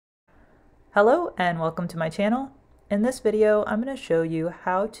Hello and welcome to my channel. In this video, I'm going to show you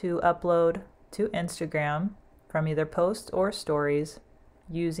how to upload to Instagram from either posts or stories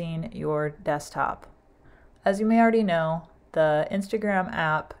using your desktop. As you may already know, the Instagram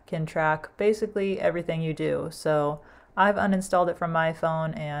app can track basically everything you do. So I've uninstalled it from my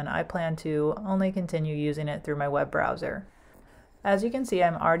phone and I plan to only continue using it through my web browser. As you can see,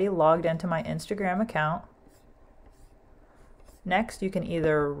 I'm already logged into my Instagram account. Next, you can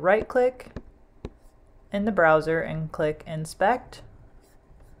either right-click in the browser and click Inspect,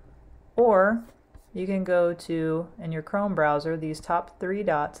 or you can go to, in your Chrome browser, these top three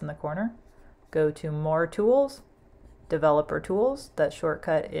dots in the corner, go to More Tools, Developer Tools. That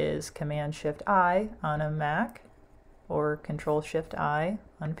shortcut is Command-Shift-I on a Mac or Control-Shift-I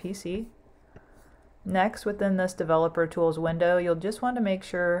on PC. Next, within this Developer Tools window, you'll just want to make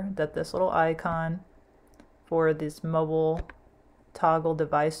sure that this little icon for this mobile toggle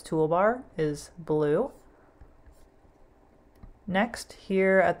device toolbar is blue. Next,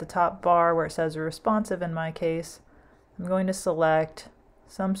 here at the top bar where it says responsive in my case, I'm going to select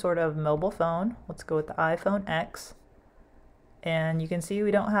some sort of mobile phone. Let's go with the iPhone X. And you can see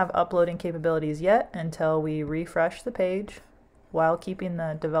we don't have uploading capabilities yet until we refresh the page while keeping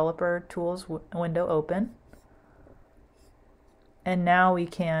the Developer Tools window open. And now we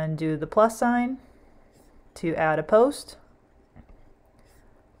can do the plus sign to add a post.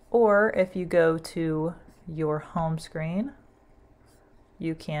 Or if you go to your home screen,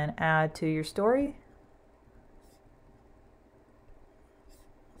 you can add to your story.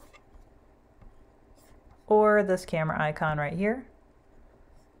 Or this camera icon right here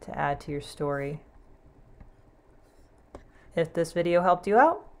to add to your story. If this video helped you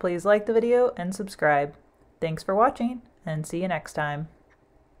out, please like the video and subscribe. Thanks for watching, and see you next time.